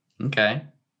 Okay.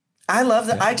 I love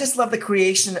that. I just love the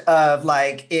creation of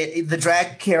like the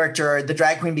drag character. The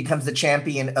drag queen becomes the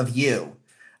champion of you,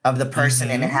 of the person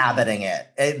inhabiting it.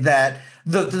 That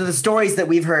the stories that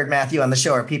we've heard, Matthew, on the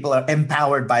show, are people are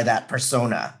empowered by that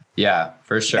persona. Yeah,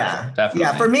 for sure. Yeah. Definitely.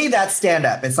 Yeah, for me, that's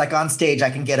stand-up. It's like on stage, I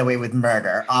can get away with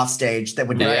murder. Off stage, that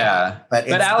would be But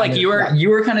Alec, you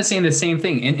were kind of saying the same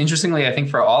thing. And interestingly, I think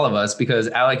for all of us, because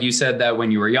Alec, you said that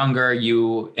when you were younger,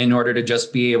 in order to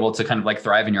just be able to kind of like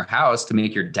thrive in your house, to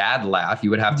make your dad laugh, you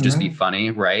would have to just be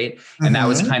funny, right? And that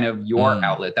was kind of your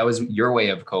outlet. That was your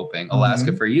way of coping.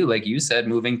 Alaska, for you, like you said,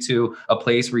 moving to a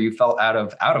place where you felt out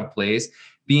of place,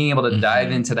 being able to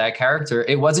dive into that character.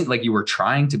 It wasn't like you were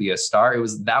trying to be a star.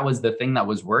 That was the thing that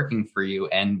was working for you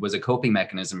and was a coping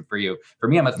mechanism for you. For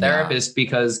me, I'm a therapist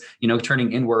because,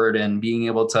 turning inward and being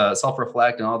able to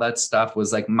self-reflect and all that stuff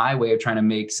was like my way of trying to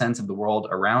make sense of the world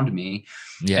around me.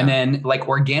 Yeah. And then like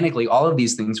organically, all of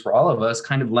these things for all of us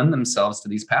kind of lend themselves to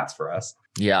these paths for us.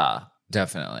 Yeah,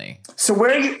 definitely. So where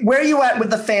are you at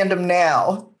with the fandom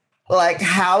now? Like,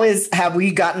 have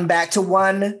we gotten back to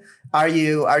one? Are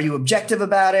you objective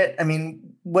about it? I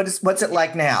mean, what's it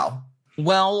like now?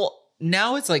 Well,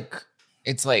 now it's like,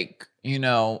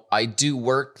 I do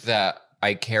work that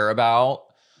I care about,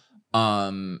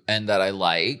 and that I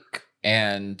like,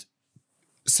 and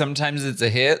sometimes it's a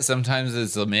hit, sometimes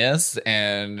it's a miss,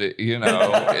 and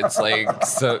it's like,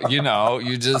 so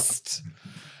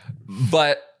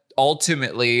but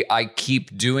ultimately I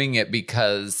keep doing it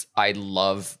because I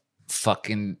love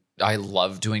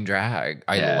doing drag.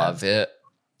 I love it.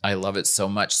 I love it so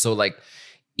much. So like,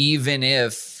 even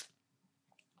if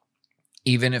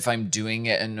I'm doing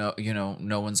it and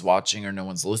no one's watching or no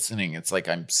one's listening, it's like,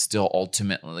 I'm still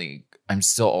ultimately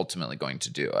going to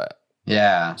do it.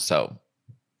 Yeah. So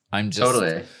I'm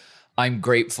just I'm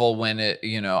grateful when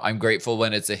I'm grateful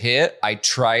when it's a hit. I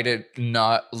try to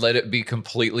not let it be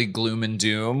completely gloom and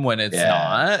doom when it's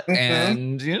not. Mm-hmm.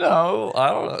 And, I don't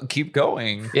know, keep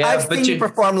going. Yeah, I've seen you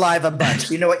perform live a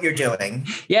bunch. You know what you're doing.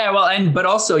 Yeah, well, but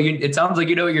also it sounds like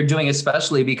you know what you're doing,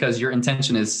 especially because your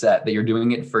intention is set that you're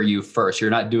doing it for you first. You're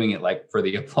not doing it like for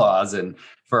the applause and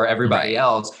for everybody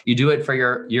else. You do it for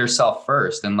yourself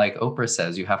first. And like Oprah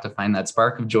says, you have to find that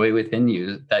spark of joy within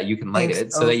you that you can light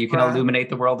it so that you can illuminate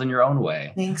the world in your own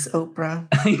way. Thanks, Oprah.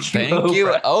 Thank you,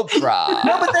 Oprah.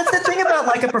 No, but that's the thing about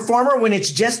like a performer, when it's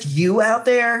just you out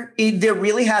there, there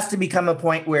really has to become a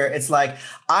point where it's like,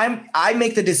 I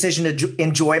make the decision to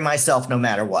enjoy myself no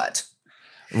matter what.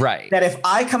 Right. That if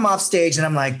I come off stage and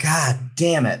I'm like, God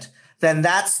damn it, then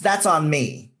that's on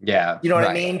me. Yeah. You know what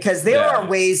I mean? Because there are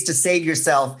ways to save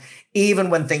yourself even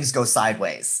when things go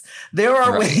sideways. There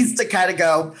are ways to kind of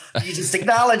go, you just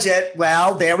acknowledge it.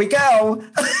 Well, there we go.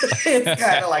 It's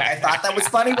kind of like, I thought that was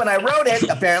funny when I wrote it.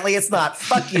 Apparently it's not.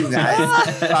 Fuck you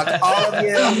guys. Fuck all of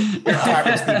you. You're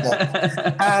garbage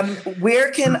people. Where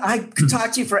can I could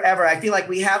talk to you forever? I feel like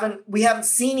we haven't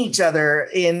seen each other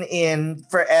in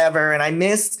forever. And I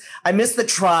miss the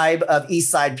tribe of East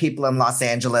Side people in Los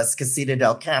Angeles, Casita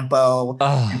del Campo,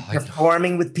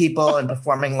 performing with people and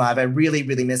performing live. I really,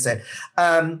 really miss it.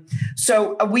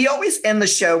 So we always end the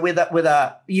show with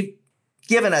you've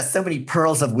given us so many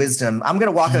pearls of wisdom. I'm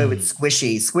going to walk away with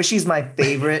Squishy. Squishy's my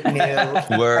favorite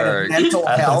new word. Kind of mental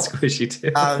health. Squishy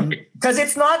too. Because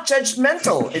it's not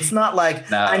judgmental. It's not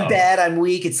like I'm bad, I'm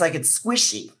weak. It's like it's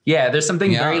squishy. Yeah, there's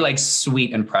something very like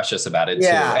sweet and precious about it too,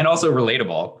 and also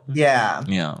relatable. Yeah.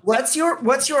 Yeah. What's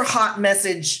your hot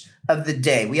message of the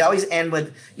day? We always end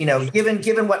with,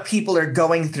 given what people are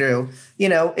going through,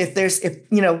 if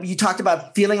you talked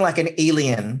about feeling like an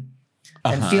alien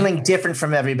and feeling different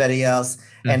from everybody else.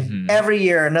 And every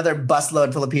year another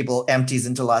busload full of people empties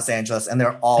into Los Angeles and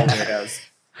they're all weirdos.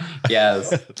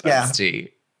 Yes.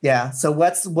 Yeah. So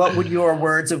what would your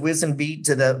words of wisdom be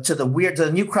to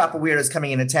the new crop of weirdos coming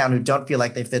into town who don't feel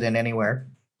like they fit in anywhere?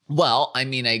 Well, I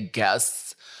mean, I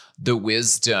guess the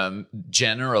wisdom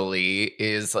generally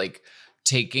is like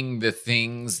taking the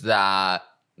things that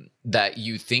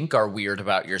you think are weird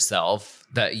about yourself,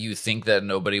 that you think that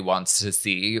nobody wants to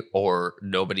see or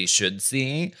nobody should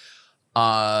see.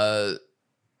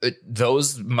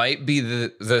 Those might be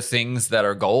the things that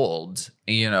are gold,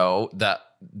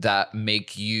 that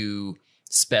make you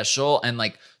special and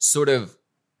like sort of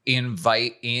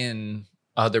invite in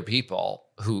other people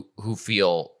who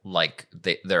feel like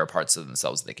there are parts of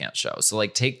themselves they can't show. So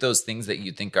like take those things that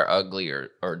you think are ugly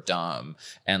or dumb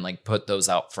and like put those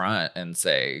out front and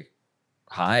say,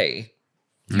 hi,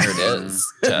 here it is.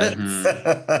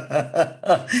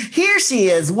 Here she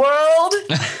is, world.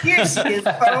 Here she is,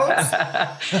 folks.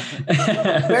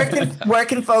 Where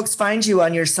can folks find you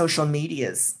on your social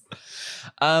medias?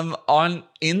 On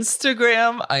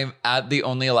Instagram, I'm at the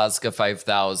Only Alaska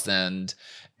 5000.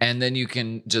 And then you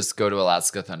can just go to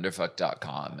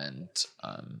alaskathunderfuck.com and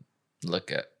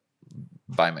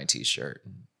buy my t-shirt.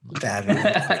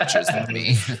 Pictures of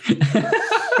me.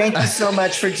 Thank you so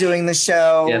much for doing the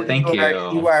show. Yeah, thank you.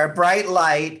 You are a bright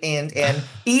light and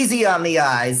easy on the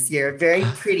eyes. You're a very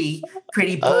pretty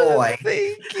boy. Oh,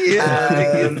 thank you.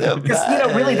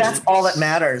 Because really that's all that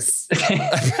matters.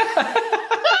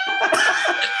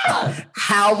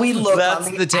 How we look. That's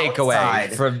on the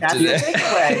takeaway from today. That's the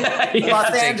takeaway.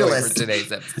 Los Angeles. For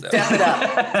today's episode. Step it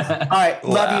up. All right.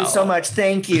 Wow. Love you so much.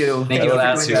 Thank you. Thank you for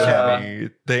doing the show.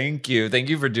 Thank you. Thank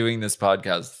you for doing this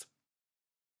podcast.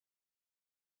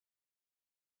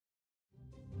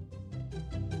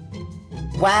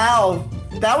 Wow.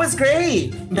 That was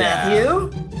great,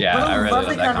 Matthew. Yeah, what a I really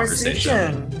lovely love that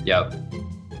conversation. Yep.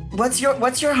 What's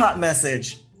your hot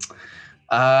message?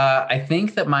 I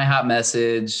think that my hot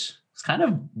message is kind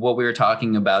of what we were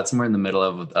talking about somewhere in the middle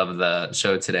of the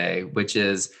show today, which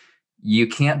is you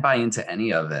can't buy into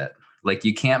any of it. Like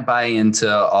you can't buy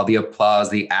into all the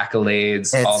applause, the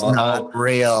accolades,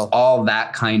 all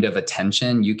that kind of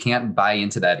attention. You can't buy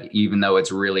into that, even though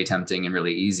it's really tempting and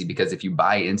really easy, because if you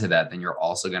buy into that, then you're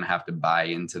also going to have to buy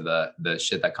into the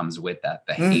shit that comes with that,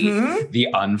 the hate, the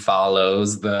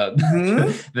unfollows,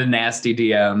 the nasty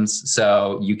DMs.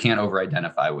 So you can't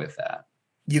over-identify with that.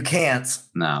 You can't.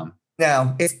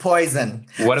 No, it's poison.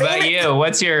 What about you?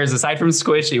 What's yours? Aside from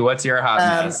Squishy, what's your hot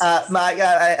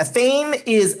mess? Fame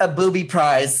is a booby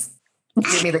prize.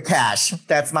 Give me the cash.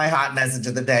 That's my hot message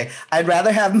of the day. I'd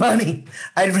rather have money.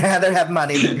 I'd rather have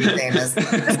money than be famous.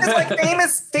 It's like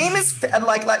famous,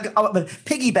 like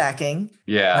piggybacking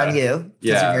on you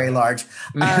because you're very large.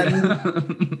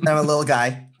 I'm a little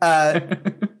guy.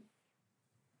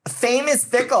 Fame is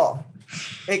fickle.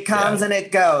 It comes and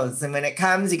it goes. And when it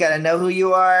comes, you got to know who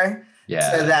you are.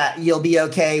 Yeah. So that you'll be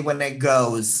okay when it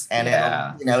goes, and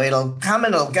it'll come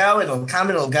and it'll go. It'll come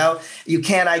and it'll go. You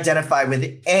can't identify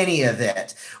with any of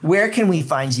it. Where can we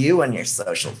find you on your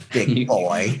socials, big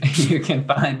boy? You can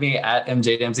find me at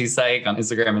MJ Dempsey Psych on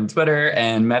Instagram and Twitter,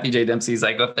 and Matthew J. Dempsey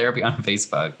Psychotherapy on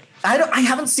Facebook. I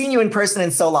haven't seen you in person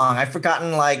in so long. I've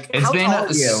forgotten how tall are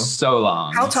you? So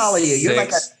long. How tall are you? You're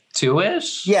like a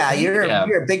 2-ish. Yeah, you're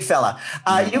a big fella.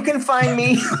 You can find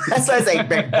me. That's why I say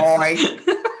big boy.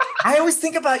 I always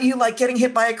think about you like getting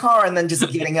hit by a car and then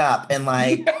just getting up and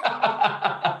like,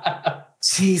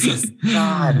 Jesus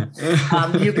God.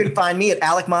 You can find me at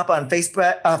Alec Mapa on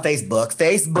Facebook,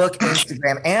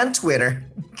 Instagram, and Twitter.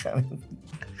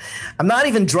 I'm not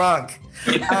even drunk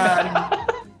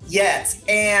yet.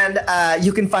 And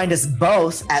you can find us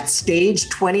both at Stage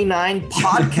 29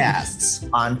 Podcasts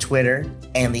on Twitter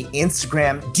and the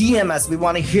Instagram. DM us. We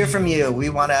want to hear from you.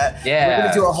 We're going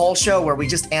to do a whole show where we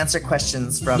just answer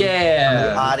questions from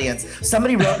the audience.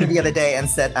 Somebody wrote me the other day and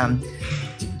said,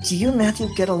 do you and Matthew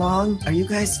get along? Are you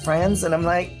guys friends? And I'm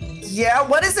like, yeah,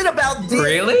 what is it about this?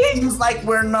 Really? It seems like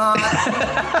we're not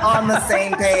on the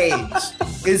same page,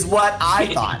 is what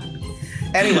I thought.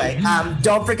 Anyway,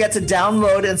 don't forget to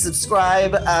download and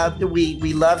subscribe.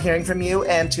 We love hearing from you,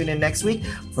 and tune in next week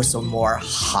for some more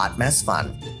hot mess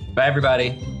fun. Bye,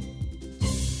 everybody.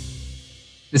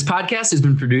 This podcast has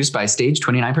been produced by Stage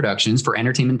 29 Productions for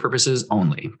entertainment purposes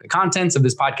only. The contents of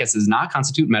this podcast does not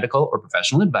constitute medical or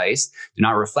professional advice, do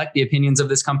not reflect the opinions of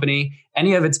this company,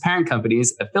 any of its parent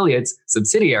companies, affiliates,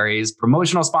 subsidiaries,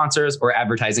 promotional sponsors, or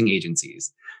advertising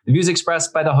agencies. The views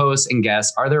expressed by the hosts and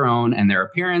guests are their own, and their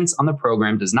appearance on the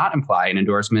program does not imply an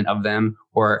endorsement of them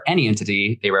or any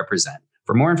entity they represent.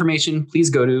 For more information, please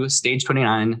go to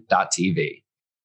stage29.tv.